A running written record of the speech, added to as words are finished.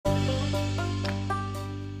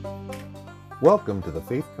Welcome to the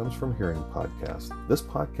Faith Comes From Hearing podcast. This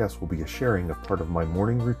podcast will be a sharing of part of my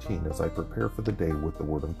morning routine as I prepare for the day with the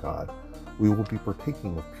Word of God. We will be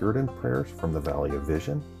partaking of Puritan prayers from the Valley of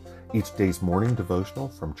Vision, each day's morning devotional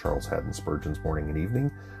from Charles Haddon Spurgeon's Morning and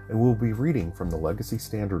Evening, and we'll be reading from the Legacy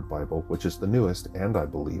Standard Bible, which is the newest and, I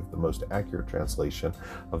believe, the most accurate translation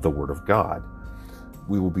of the Word of God.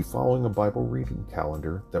 We will be following a Bible reading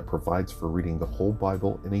calendar that provides for reading the whole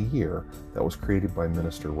Bible in a year that was created by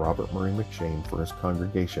Minister Robert Murray McShane for his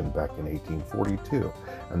congregation back in 1842,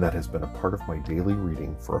 and that has been a part of my daily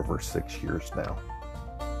reading for over 6 years now.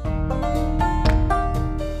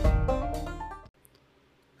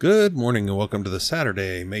 Good morning and welcome to the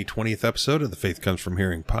Saturday, May 20th episode of the Faith Comes From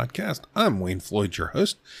Hearing podcast. I'm Wayne Floyd, your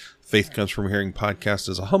host. Faith Comes From Hearing podcast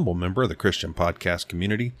is a humble member of the Christian podcast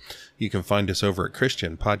community. You can find us over at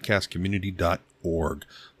christianpodcastcommunity.org. A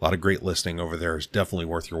lot of great listening over there is definitely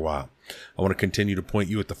worth your while. I want to continue to point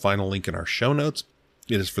you at the final link in our show notes.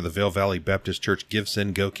 It is for the Vail Valley Baptist Church Give,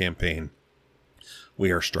 Send, Go campaign.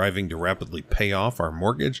 We are striving to rapidly pay off our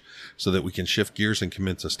mortgage so that we can shift gears and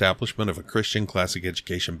commence establishment of a Christian classic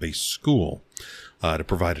education-based school to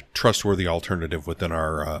provide a trustworthy alternative within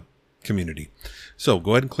our community. So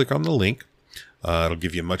go ahead and click on the link. It'll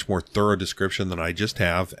give you a much more thorough description than I just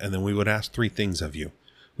have. And then we would ask three things of you.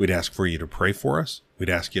 We'd ask for you to pray for us. We'd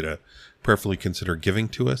ask you to prayerfully consider giving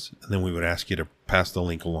to us. And then we would ask you to pass the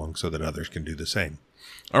link along so that others can do the same.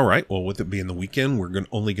 All right. Well, with it being the weekend, we're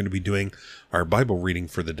only going to be doing our Bible reading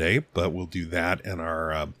for the day, but we'll do that in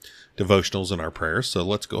our devotionals and our prayers. So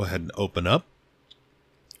let's go ahead and open up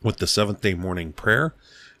with the seventh day morning prayer.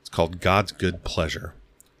 It's called God's Good Pleasure.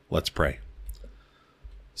 Let's pray.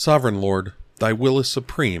 Sovereign Lord, thy will is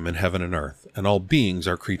supreme in heaven and earth, and all beings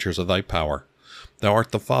are creatures of thy power. Thou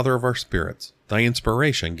art the Father of our spirits. Thy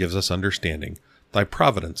inspiration gives us understanding. Thy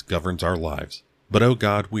providence governs our lives. But, O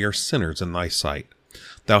God, we are sinners in thy sight.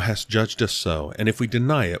 Thou hast judged us so, and if we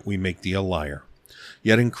deny it, we make thee a liar.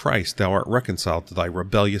 Yet in Christ thou art reconciled to thy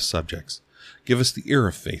rebellious subjects. Give us the ear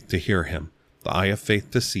of faith to hear him, the eye of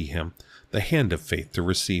faith to see him, the hand of faith to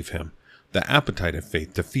receive him, the appetite of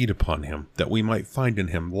faith to feed upon him, that we might find in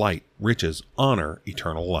him light, riches, honor,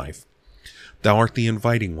 eternal life. Thou art the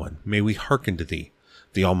inviting one. May we hearken to thee.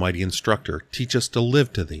 The almighty instructor, teach us to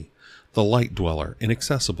live to thee. The light dweller,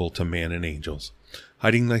 inaccessible to man and angels,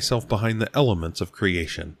 hiding thyself behind the elements of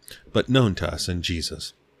creation, but known to us in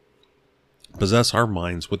Jesus. Possess our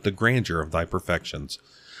minds with the grandeur of thy perfections.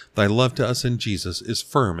 Thy love to us in Jesus is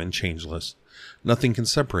firm and changeless. Nothing can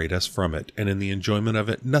separate us from it, and in the enjoyment of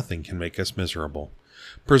it nothing can make us miserable.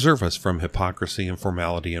 Preserve us from hypocrisy and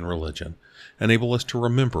formality in religion. Enable us to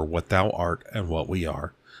remember what thou art and what we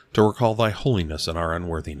are, to recall thy holiness and our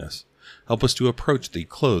unworthiness. Help us to approach thee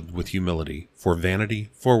clothed with humility, for vanity,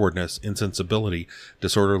 forwardness, insensibility,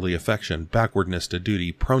 disorderly affection, backwardness to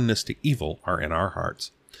duty, proneness to evil are in our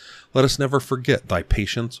hearts. Let us never forget thy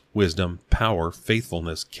patience, wisdom, power,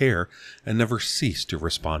 faithfulness, care, and never cease to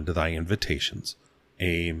respond to thy invitations.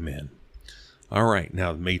 Amen. All right,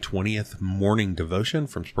 now May 20th morning devotion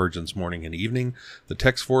from Spurgeon's Morning and Evening. The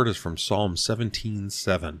text for it is from Psalm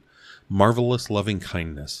 17:7. Marvelous loving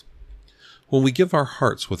kindness. When we give our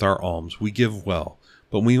hearts with our alms, we give well,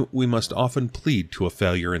 but we must often plead to a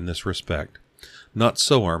failure in this respect. Not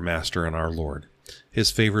so our Master and our Lord.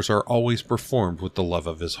 His favors are always performed with the love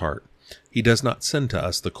of his heart. He does not send to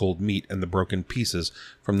us the cold meat and the broken pieces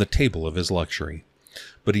from the table of his luxury,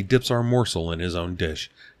 but he dips our morsel in his own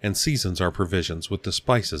dish and seasons our provisions with the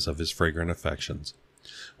spices of his fragrant affections.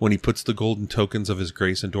 When he puts the golden tokens of his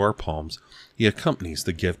grace into our palms, he accompanies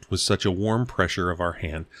the gift with such a warm pressure of our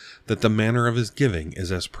hand that the manner of his giving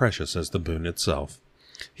is as precious as the boon itself.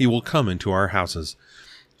 He will come into our houses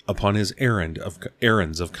upon his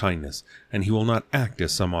errands of kindness, and he will not act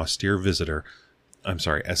as some austere visitors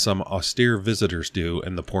do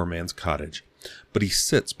in the poor man's cottage, but he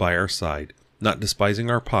sits by our side, not despising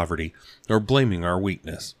our poverty, nor blaming our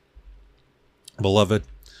weakness. Beloved,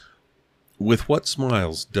 with what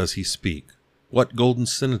smiles does he speak? What golden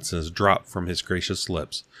sentences drop from his gracious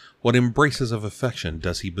lips? What embraces of affection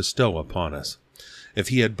does he bestow upon us? If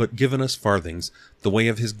he had but given us farthings, the way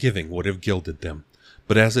of his giving would have gilded them.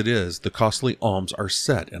 But as it is, the costly alms are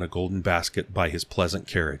set in a golden basket by his pleasant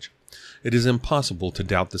carriage. It is impossible to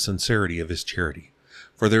doubt the sincerity of his charity,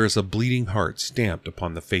 for there is a bleeding heart stamped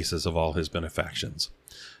upon the faces of all his benefactions.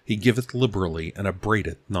 He giveth liberally and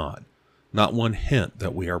upbraideth not. Not one hint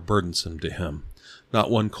that we are burdensome to him, not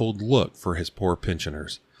one cold look for his poor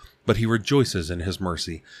pensioners, but he rejoices in his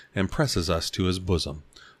mercy and presses us to his bosom,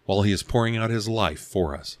 while he is pouring out his life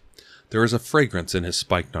for us. There is a fragrance in his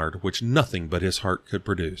spikenard which nothing but his heart could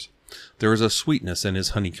produce. There is a sweetness in his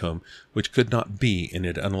honeycomb which could not be in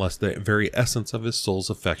it unless the very essence of his soul's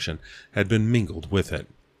affection had been mingled with it.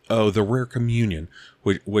 Oh, the rare communion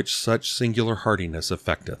which such singular heartiness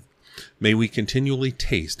effecteth! May we continually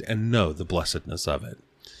taste and know the blessedness of it.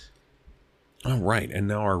 All right, and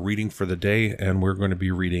now our reading for the day, and we're going to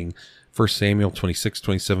be reading 1 Samuel 26,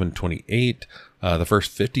 27, 28, the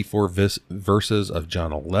first 54 verses of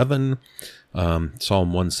John 11,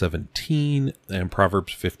 Psalm 117, and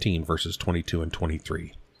Proverbs 15, verses 22 and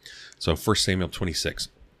 23. So 1 Samuel 26.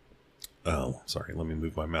 Oh, sorry, let me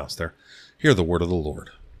move my mouse there. Hear the word of the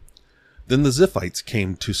Lord. Then the Ziphites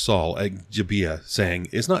came to Saul at Gibeah, saying,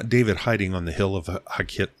 Is not David hiding on the hill of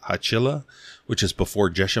Hachilah, which is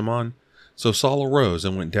before Jeshimon? So Saul arose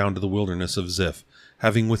and went down to the wilderness of Ziph,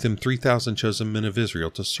 having with him 3,000 chosen men of Israel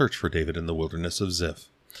to search for David in the wilderness of Ziph.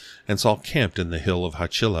 And Saul camped in the hill of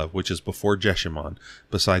Hachilah, which is before Jeshimon,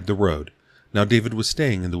 beside the road. Now David was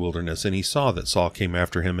staying in the wilderness, and he saw that Saul came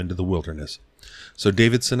after him into the wilderness. So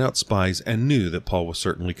David sent out spies and knew that Saul was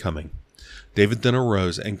certainly coming. David then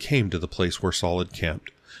arose and came to the place where Saul had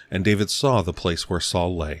camped. And David saw the place where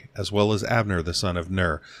Saul lay, as well as Abner the son of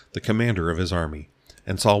Ner, the commander of his army.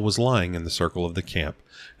 And Saul was lying in the circle of the camp,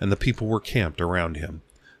 and the people were camped around him.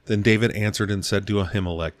 Then David answered and said to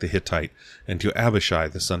Ahimelech the Hittite, and to Abishai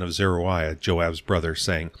the son of Zeruiah, Joab's brother,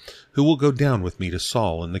 saying, Who will go down with me to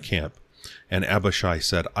Saul in the camp? And Abishai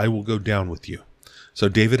said, I will go down with you. So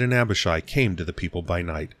David and Abishai came to the people by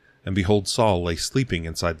night. And behold, Saul lay sleeping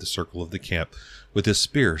inside the circle of the camp, with his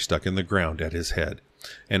spear stuck in the ground at his head.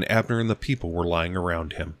 And Abner and the people were lying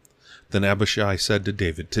around him. Then Abishai said to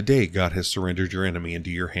David, Today God has surrendered your enemy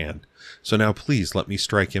into your hand. So now please let me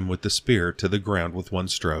strike him with the spear to the ground with one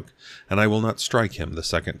stroke, and I will not strike him the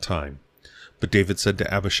second time. But David said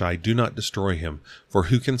to Abishai, Do not destroy him, for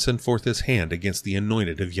who can send forth his hand against the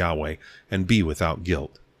anointed of Yahweh, and be without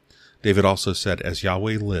guilt? David also said, As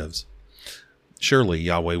Yahweh lives, surely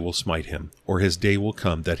Yahweh will smite him, or his day will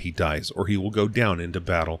come that he dies, or he will go down into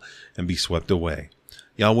battle and be swept away.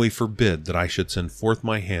 Yahweh forbid that I should send forth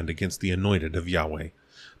my hand against the anointed of Yahweh.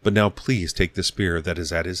 But now please take the spear that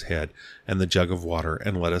is at his head and the jug of water,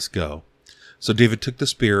 and let us go. So David took the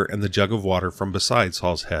spear and the jug of water from beside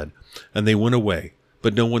Saul's head, and they went away,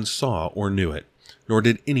 but no one saw or knew it, nor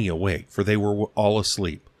did any awake, for they were all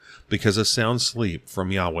asleep, because a sound sleep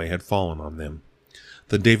from Yahweh had fallen on them.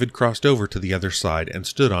 Then David crossed over to the other side and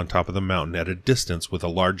stood on top of the mountain at a distance with a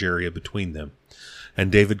large area between them. And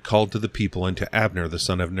David called to the people and to Abner the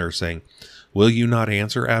son of Ner, saying, Will you not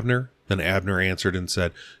answer, Abner? Then Abner answered and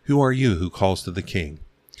said, Who are you who calls to the king?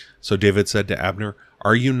 So David said to Abner,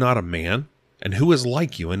 Are you not a man? And who is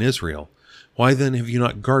like you in Israel? Why then have you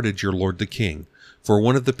not guarded your lord the king? For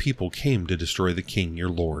one of the people came to destroy the king your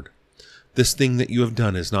lord. This thing that you have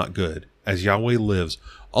done is not good. As Yahweh lives,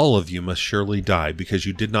 all of you must surely die, because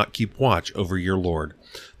you did not keep watch over your lord,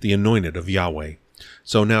 the anointed of Yahweh.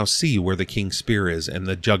 So now see where the king's spear is, and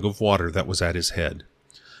the jug of water that was at his head.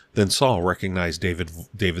 Then Saul recognized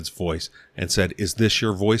David's voice, and said, Is this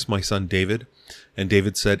your voice, my son David? And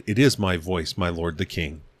David said, It is my voice, my lord the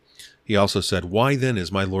king. He also said, Why then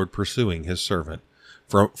is my lord pursuing his servant?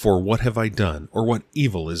 For what have I done, or what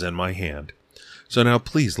evil is in my hand? So now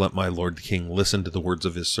please let my lord the king listen to the words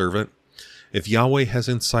of his servant. If Yahweh has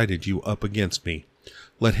incited you up against me,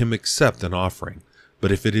 let him accept an offering.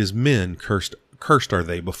 But if it is men, cursed are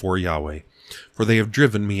they before Yahweh. For they have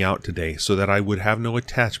driven me out today, so that I would have no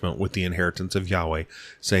attachment with the inheritance of Yahweh,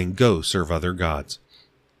 saying, Go, serve other gods.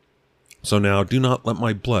 So now do not let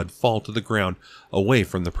my blood fall to the ground away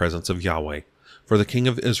from the presence of Yahweh. For the king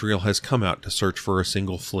of Israel has come out to search for a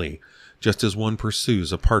single flea, just as one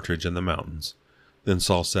pursues a partridge in the mountains. Then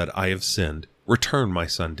Saul said, I have sinned. Return, my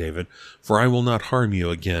son David, for I will not harm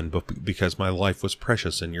you again, but because my life was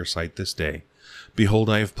precious in your sight this day. Behold,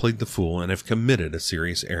 I have played the fool, and have committed a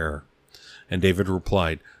serious error. And David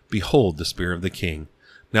replied, Behold the spear of the king.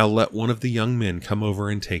 Now let one of the young men come over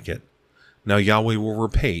and take it. Now Yahweh will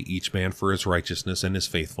repay each man for his righteousness and his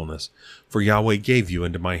faithfulness. For Yahweh gave you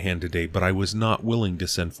into my hand today, but I was not willing to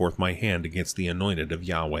send forth my hand against the anointed of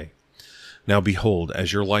Yahweh. Now behold,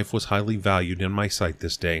 as your life was highly valued in my sight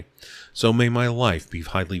this day, so may my life be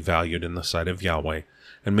highly valued in the sight of Yahweh,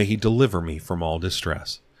 and may he deliver me from all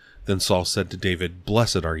distress. Then Saul said to David,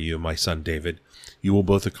 Blessed are you, my son David. You will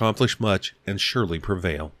both accomplish much and surely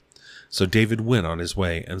prevail. So David went on his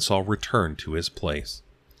way, and Saul returned to his place.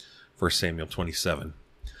 1 Samuel 27.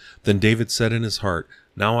 Then David said in his heart,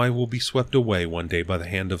 Now I will be swept away one day by the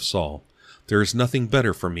hand of Saul. There is nothing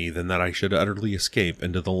better for me than that I should utterly escape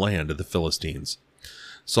into the land of the Philistines.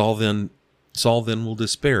 Saul then Saul then will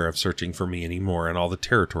despair of searching for me any more in all the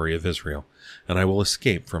territory of Israel, and I will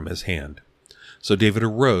escape from his hand." So David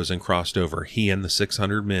arose and crossed over, he and the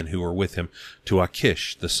 600 men who were with him, to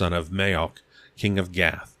Achish the son of Maoch, king of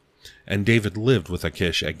Gath. And David lived with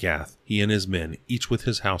Achish at Gath, he and his men, each with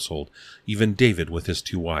his household, even David with his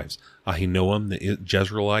 2 wives, Ahinoam the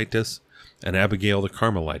Jezreelitess, and Abigail the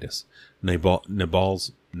Carmelitess,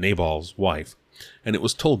 Nabal's wife. And it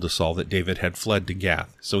was told to Saul that David had fled to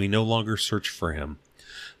Gath, so he no longer searched for him.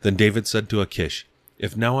 Then David said to Achish,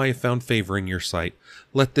 "If now I have found favor in your sight,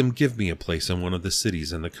 let them give me a place in one of the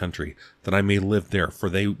cities in the country, that I may live there, for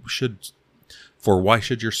why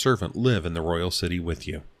should your servant live in the royal city with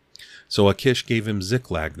you?" So Achish gave him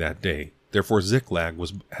Ziklag that day. Therefore Ziklag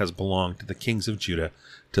has belonged to the kings of Judah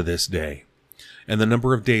to this day. And the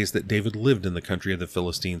number of days that David lived in the country of the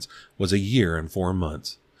Philistines was 1 year and 4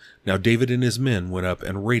 months. Now David and his men went up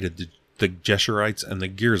and raided the Geshurites and the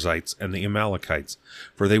Girzites and the Amalekites,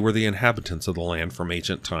 for they were the inhabitants of the land from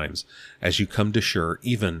ancient times, as you come to Shur,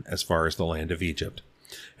 even as far as the land of Egypt.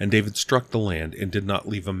 And David struck the land, and did not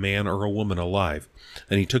leave a man or a woman alive.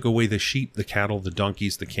 And he took away the sheep, the cattle, the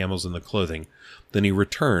donkeys, the camels, and the clothing. Then he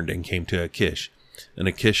returned and came to Achish. And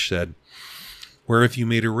Achish said, "Where have you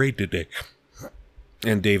made a raid today?"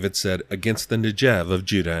 And David said, "Against the Negev of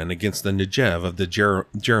Judah, and against the Negev of the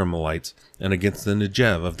Jerahmeelites, and against the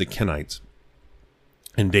Negev of the Kenites."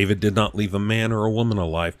 And David did not leave a man or a woman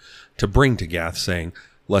alive to bring to Gath, saying,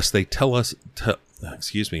 lest they tell about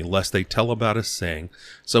us, saying,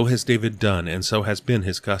 "So has David done, and so has been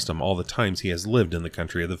his custom all the times he has lived in the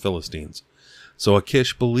country of the Philistines." So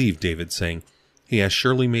Achish believed David, saying, "He has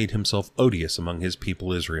surely made himself odious among his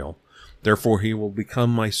people Israel. Therefore he will become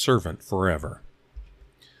my servant forever."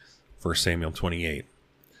 1 Samuel 28.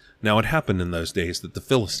 Now it happened in those days that the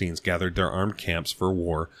Philistines gathered their armed camps for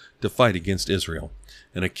war to fight against Israel.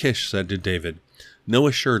 And Achish said to David, "Know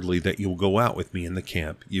assuredly that you will go out with me in the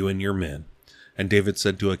camp, you and your men." And David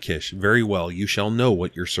said to Achish, "Very well, you shall know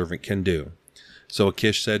what your servant can do." So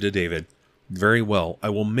Achish said to David, "Very well, I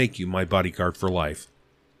will make you my bodyguard for life."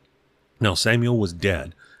 Now Samuel was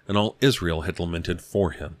dead, and all Israel had lamented for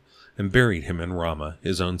him, and buried him in Ramah,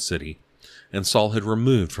 his own city. And Saul had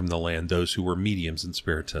removed from the land those who were mediums and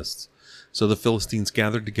spiritists. So the Philistines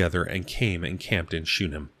gathered together and came and camped in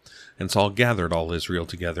Shunem. And Saul gathered all Israel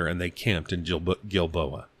together, and they camped in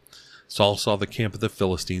Gilboa. Saul saw the camp of the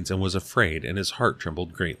Philistines and was afraid, and his heart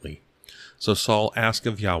trembled greatly. So Saul asked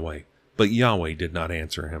of Yahweh, but Yahweh did not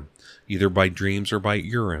answer him, either by dreams or by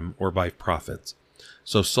Urim or by prophets.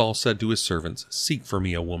 So Saul said to his servants, "Seek for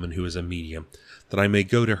me a woman who is a medium, that I may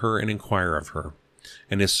go to her and inquire of her."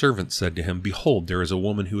 And his servants said to him, "Behold, there is a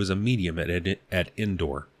woman who is a medium at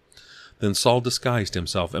Endor." Then Saul disguised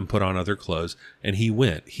himself and put on other clothes, and he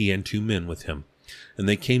went, he and 2 men with him. And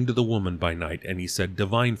they came to the woman by night, and he said,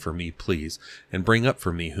 "Divine for me, please, and bring up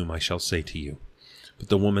for me whom I shall say to you." But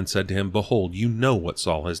the woman said to him, "Behold, you know what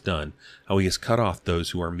Saul has done, how he has cut off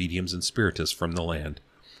those who are mediums and spiritists from the land.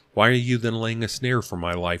 Why are you then laying a snare for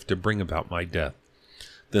my life to bring about my death?"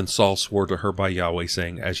 Then Saul swore to her by Yahweh,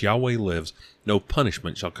 saying, "As Yahweh lives, no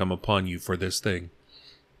punishment shall come upon you for this thing."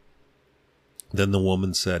 Then the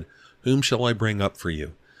woman said, "Whom shall I bring up for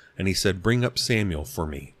you?" And he said, "Bring up Samuel for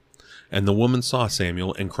me." And the woman saw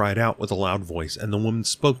Samuel and cried out with a loud voice. And the woman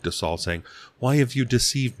spoke to Saul, saying, "Why have you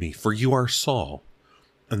deceived me? For you are Saul."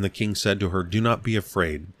 And the king said to her, "Do not be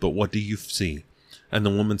afraid, but what do you see?" And the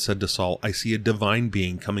woman said to Saul, "I see a divine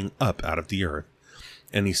being coming up out of the earth."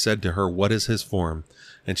 And he said to her, "What is his form?"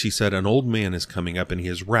 And she said, "An old man is coming up, and he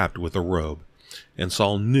is wrapped with a robe." And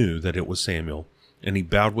Saul knew that it was Samuel, and he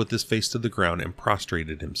bowed with his face to the ground and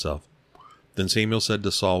prostrated himself. Then Samuel said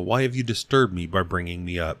to Saul, "Why have you disturbed me by bringing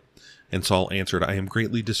me up?" And Saul answered, "I am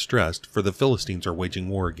greatly distressed, for the Philistines are waging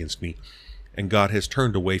war against me, and God has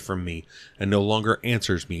turned away from me, and no longer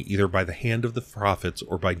answers me either by the hand of the prophets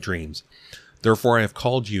or by dreams. Therefore I have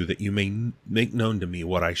called you, that you may make known to me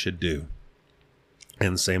what I should do."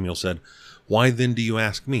 And Samuel said, "Why then do you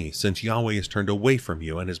ask me, since Yahweh has turned away from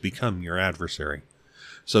you and has become your adversary?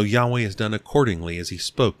 So Yahweh has done accordingly as he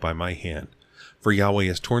spoke by my hand. For Yahweh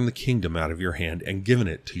has torn the kingdom out of your hand and given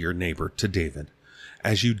it to your neighbor, to David.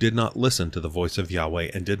 As you did not listen to the voice of Yahweh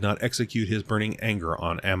and did not execute his burning anger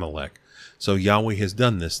on Amalek, so Yahweh has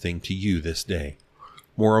done this thing to you this day.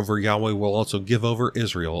 Moreover, Yahweh will also give over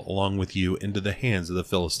Israel along with you into the hands of the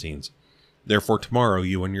Philistines. Therefore tomorrow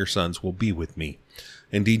you and your sons will be with me.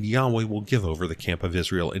 Indeed, Yahweh will give over the camp of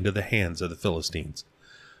Israel into the hands of the Philistines."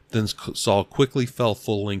 Then Saul quickly fell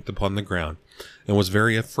full length upon the ground, and was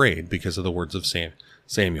very afraid because of the words of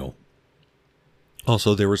Samuel.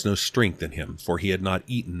 Also there was no strength in him, for he had not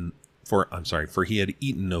eaten for he had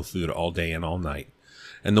eaten no food all day and all night.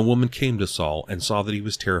 And the woman came to Saul, and saw that he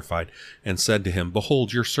was terrified, and said to him,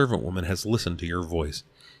 Behold, your servant woman has listened to your voice,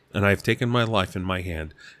 and I have taken my life in my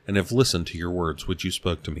hand, and have listened to your words which you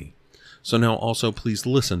spoke to me. So now also please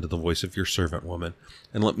listen to the voice of your servant woman,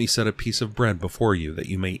 and let me set a piece of bread before you, that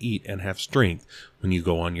you may eat and have strength when you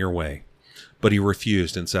go on your way. But he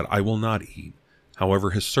refused, and said, I will not eat.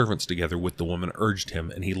 However, his servants together with the woman urged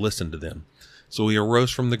him, and he listened to them. So he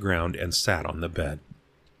arose from the ground, and sat on the bed.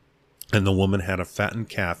 And the woman had a fattened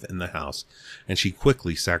calf in the house, and she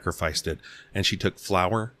quickly sacrificed it. And she took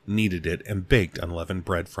flour, kneaded it, and baked unleavened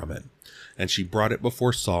bread from it. And she brought it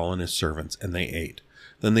before Saul and his servants, and they ate.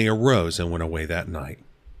 Then they arose and went away that night.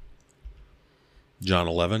 John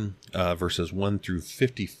 11, verses 1 through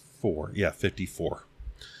 54. 54.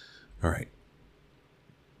 All right.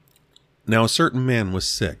 Now a certain man was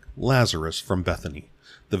sick, Lazarus from Bethany,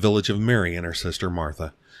 the village of Mary and her sister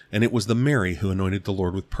Martha. And it was the Mary who anointed the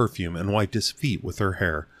Lord with perfume and wiped his feet with her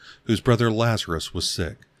hair, whose brother Lazarus was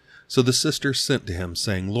sick. So the sisters sent to him,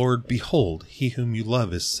 saying, Lord, behold, he whom you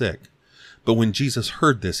love is sick. But when Jesus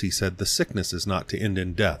heard this, he said, The sickness is not to end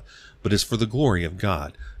in death, but is for the glory of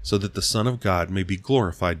God, so that the Son of God may be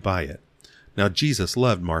glorified by it. Now Jesus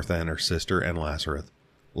loved Martha and her sister and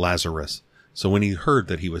Lazarus. So when he heard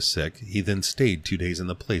that he was sick, he then stayed 2 days in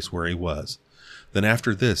the place where he was. Then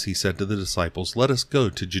after this he said to the disciples, Let us go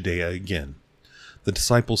to Judea again. The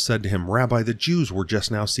disciples said to him, Rabbi, the Jews were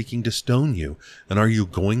just now seeking to stone you, and are you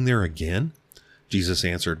going there again? Jesus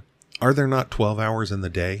answered, Are there not 12 hours in the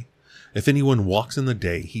day? If anyone walks in the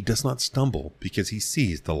day, he does not stumble, because he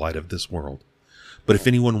sees the light of this world. But if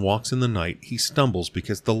anyone walks in the night, he stumbles,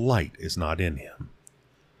 because the light is not in him.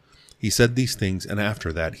 He said these things, and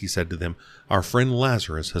after that he said to them, Our friend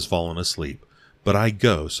Lazarus has fallen asleep, but I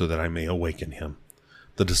go so that I may awaken him.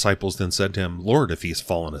 The disciples then said to him, Lord, if he has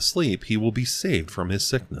fallen asleep, he will be saved from his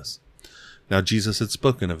sickness. Now Jesus had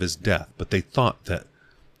spoken of his death, but they thought that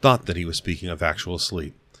he was speaking of actual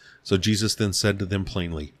sleep. So Jesus then said to them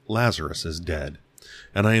plainly, Lazarus is dead,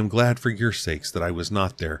 and I am glad for your sakes that I was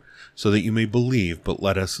not there, so that you may believe, but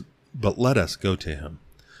let us go to him.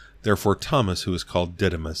 Therefore Thomas, who is called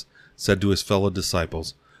Didymus, said to his fellow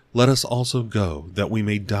disciples, Let us also go, that we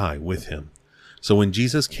may die with him. So when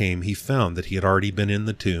Jesus came, he found that he had already been in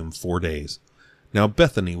the tomb 4 days. Now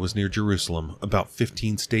Bethany was near Jerusalem, about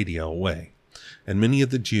 15 stadia away, and many of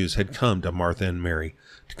the Jews had come to Martha and Mary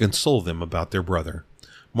to console them about their brother.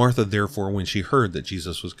 Martha therefore, when she heard that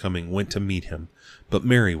Jesus was coming, went to meet him, but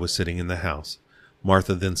Mary was sitting in the house.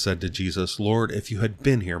 Martha then said to Jesus, Lord, if you had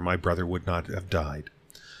been here, my brother would not have died.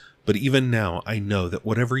 But even now I know that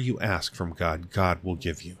whatever you ask from God, God will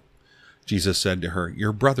give you. Jesus said to her,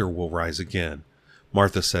 Your brother will rise again.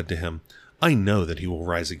 Martha said to him, I know that he will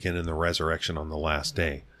rise again in the resurrection on the last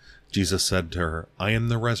day. Jesus said to her, I am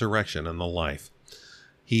the resurrection and the life.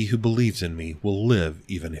 He who believes in me will live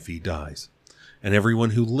even if he dies. And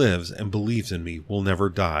everyone who lives and believes in me will never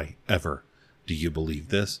die, ever. Do you believe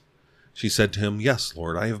this? She said to him, Yes,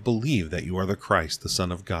 Lord, I have believed that you are the Christ, the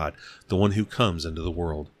Son of God, the one who comes into the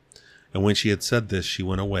world. And when she had said this, she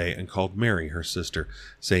went away and called Mary, her sister,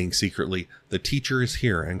 saying secretly, The teacher is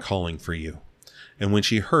here and calling for you. And when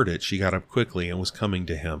she heard it, she got up quickly and was coming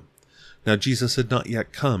to him. Now Jesus had not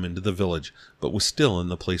yet come into the village, but was still in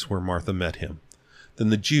the place where Martha met him. Then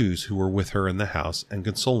the Jews who were with her in the house and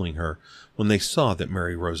consoling her, when they saw that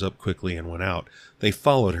Mary rose up quickly and went out, they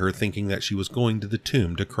followed her, thinking that she was going to the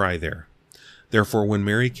tomb to cry there. Therefore when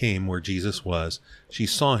Mary came where Jesus was, she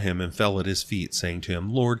saw him and fell at his feet, saying to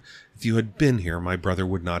him, Lord, if you had been here, my brother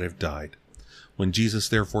would not have died. When Jesus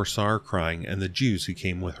therefore saw her crying, and the Jews who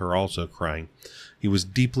came with her also crying, he was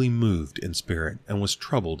deeply moved in spirit, and was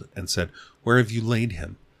troubled, and said, Where have you laid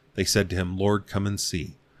him? They said to him, Lord, come and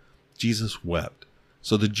see. Jesus wept.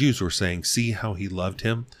 So the Jews were saying, See how he loved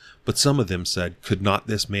him? But some of them said, Could not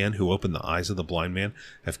this man who opened the eyes of the blind man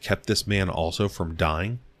have kept this man also from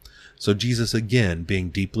dying? So Jesus, again being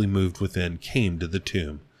deeply moved within, came to the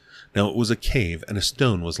tomb. Now it was a cave, and a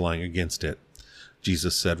stone was lying against it.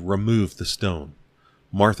 Jesus said, Remove the stone.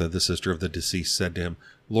 Martha, the sister of the deceased, said to him,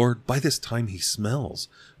 Lord, by this time he smells,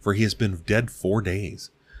 for he has been dead 4 days.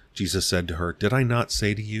 Jesus said to her, Did I not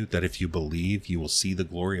say to you that if you believe, you will see the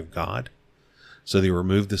glory of God? So they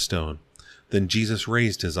removed the stone. Then Jesus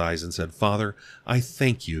raised his eyes and said, Father, I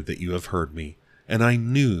thank you that you have heard me, and I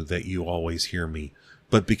knew that you always hear me.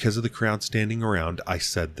 But because of the crowd standing around, I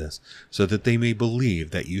said this, so that they may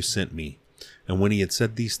believe that you sent me. And when he had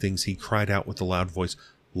said these things, he cried out with a loud voice,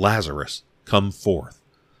 Lazarus, come forth.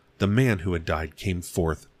 The man who had died came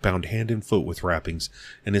forth, bound hand and foot with wrappings,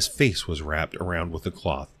 and his face was wrapped around with a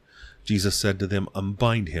cloth. Jesus said to them,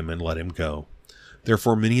 "Unbind him and let him go."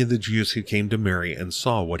 Therefore many of the Jews who came to Mary and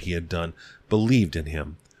saw what he had done believed in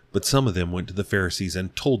him. But some of them went to the Pharisees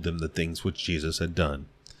and told them the things which Jesus had done.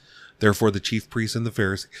 Therefore the chief priests and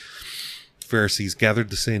the Pharisees gathered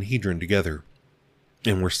the Sanhedrin together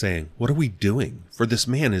and were saying, "What are we doing? For this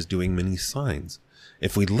man is doing many signs.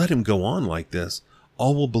 If we let him go on like this,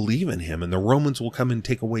 all will believe in him, and the Romans will come and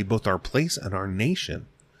take away both our place and our nation."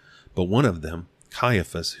 But one of them,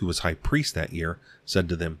 Caiaphas, who was high priest that year, said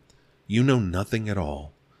to them, "You know nothing at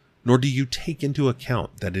all, nor do you take into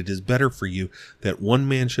account that it is better for you that one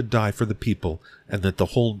man should die for the people, and that the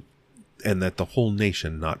whole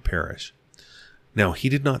nation not perish." Now he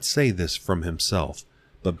did not say this from himself,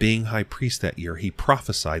 but being high priest that year, he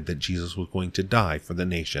prophesied that Jesus was going to die for the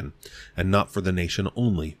nation, and not for the nation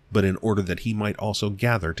only, but in order that he might also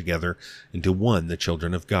gather together into one the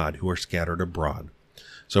children of God who are scattered abroad.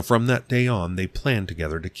 So from that day on they planned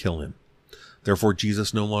together to kill him. Therefore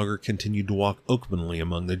Jesus no longer continued to walk openly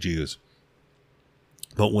among the Jews,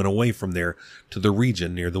 but went away from there to the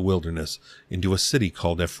region near the wilderness, into a city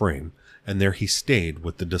called Ephraim, and there he stayed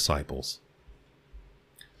with the disciples.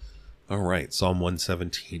 All right, Psalm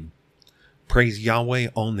 117. Praise Yahweh,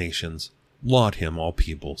 all nations. Laud him, all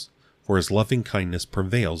peoples. For his loving kindness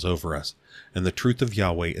prevails over us, and the truth of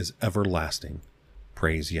Yahweh is everlasting.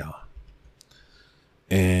 Praise Yah.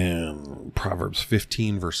 And Proverbs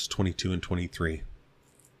 15, verses 22 and 23.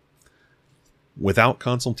 Without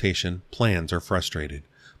consultation, plans are frustrated,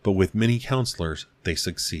 but with many counselors they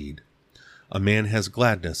succeed. A man has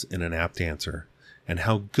gladness in an apt answer, and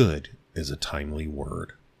how good is a timely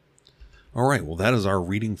word. All right, well, that is our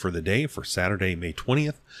reading for the day for Saturday, May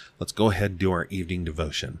 20th. Let's go ahead and do our evening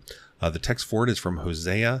devotion. The text for it is from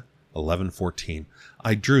Hosea 11:14.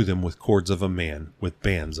 I drew them with cords of a man, with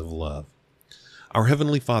bands of love. Our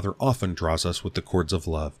Heavenly Father often draws us with the cords of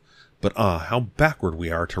love, but how backward we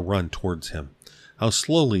are to run towards him. How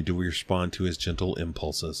slowly do we respond to his gentle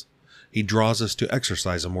impulses. He draws us to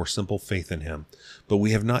exercise a more simple faith in him, but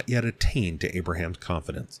we have not yet attained to Abraham's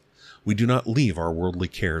confidence. We do not leave our worldly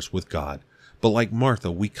cares with God, but like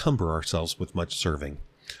Martha, we cumber ourselves with much serving.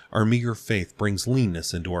 Our meager faith brings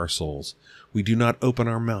leanness into our souls. We do not open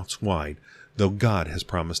our mouths wide, though God has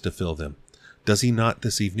promised to fill them. Does he not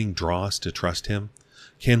this evening draw us to trust him?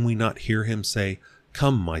 Can we not hear him say,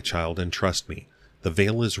 "Come, my child, and trust me. The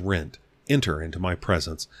veil is rent. Enter into my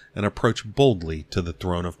presence, and approach boldly to the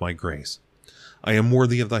throne of my grace. I am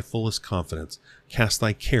worthy of thy fullest confidence. Cast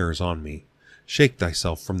thy cares on me. Shake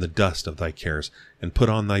thyself from the dust of thy cares, and put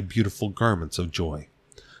on thy beautiful garments of joy."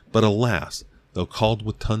 But alas, though called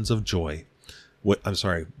with tones of joy to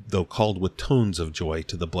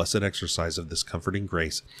the blessed exercise of this comforting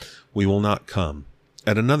grace, we will not come.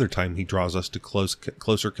 At another time he draws us to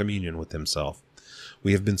closer communion with himself.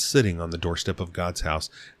 We have been sitting on the doorstep of God's house,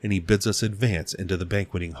 and he bids us advance into the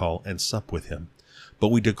banqueting hall and sup with him. But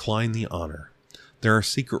we decline the honor. There are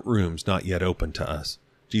secret rooms not yet open to us.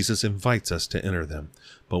 Jesus invites us to enter them,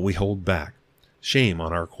 but we hold back. Shame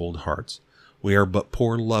on our cold hearts. We are but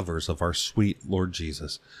poor lovers of our sweet Lord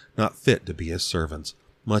Jesus, not fit to be his servants,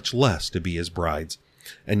 much less to be his brides.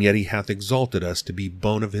 And yet he hath exalted us to be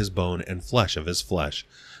bone of his bone and flesh of his flesh,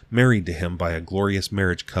 married to him by a glorious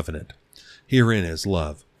marriage covenant. Herein is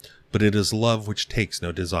love, but it is love which takes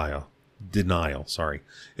no denial.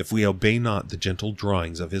 If we obey not the gentle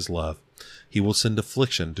drawings of his love, he will send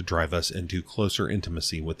affliction to drive us into closer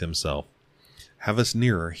intimacy with himself. Have us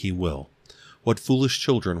nearer he will. What foolish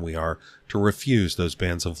children we are to refuse those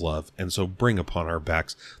bands of love, and so bring upon our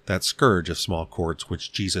backs that scourge of small cords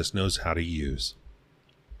which Jesus knows how to use.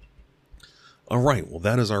 All right, well,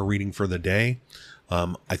 that is our reading for the day.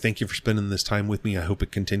 I thank you for spending this time with me. I hope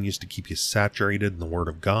it continues to keep you saturated in the Word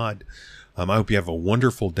of God. I hope you have a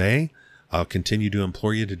wonderful day. I'll continue to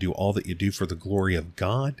implore you to do all that you do for the glory of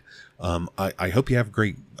God. I hope you have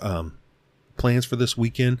great plans for this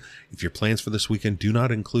weekend. If your plans for this weekend do not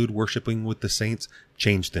include worshiping with the saints,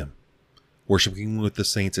 change them. Worshiping with the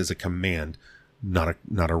saints is a command, not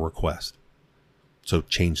a request. So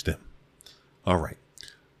change them. All right.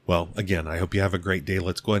 Well, again, I hope you have a great day.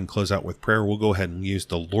 Let's go ahead and close out with prayer. We'll go ahead and use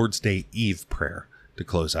the Lord's Day Eve prayer to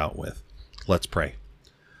close out with. Let's pray.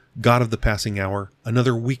 God of the passing hour,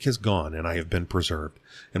 another week has gone, and I have been preserved,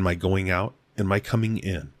 in my going out and my coming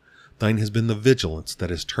in. Thine has been the vigilance that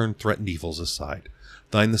has turned threatened evils aside.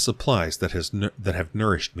 Thine the supplies that have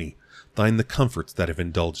nourished me. Thine the comforts that have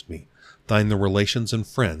indulged me. Thine the relations and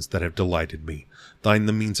friends that have delighted me. Thine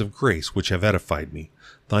the means of grace which have edified me.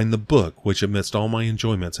 Thine the book which amidst all my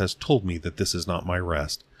enjoyments has told me that this is not my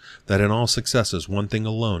rest, that in all successes one thing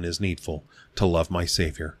alone is needful, to love my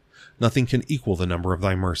Savior. Nothing can equal the number of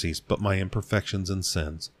thy mercies, but my imperfections and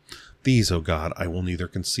sins. These, O God, I will neither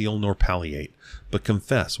conceal nor palliate, but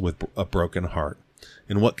confess with a broken heart.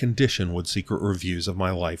 In what condition would secret reviews of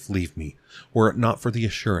my life leave me, were it not for the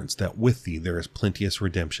assurance that with thee there is plenteous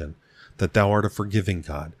redemption, that thou art a forgiving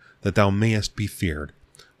God, that thou mayest be feared.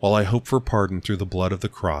 While I hope for pardon through the blood of the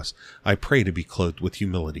cross, I pray to be clothed with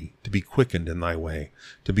humility, to be quickened in thy way,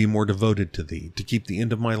 to be more devoted to thee, to keep the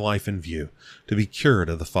end of my life in view, to be cured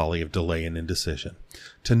of the folly of delay and indecision,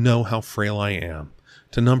 to know how frail I am,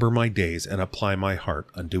 to number my days and apply my heart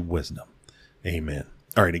unto wisdom. Amen.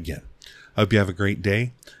 All right, again, I hope you have a great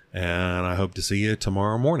day, and I hope to see you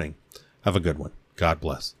tomorrow morning. Have a good one. God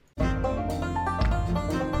bless.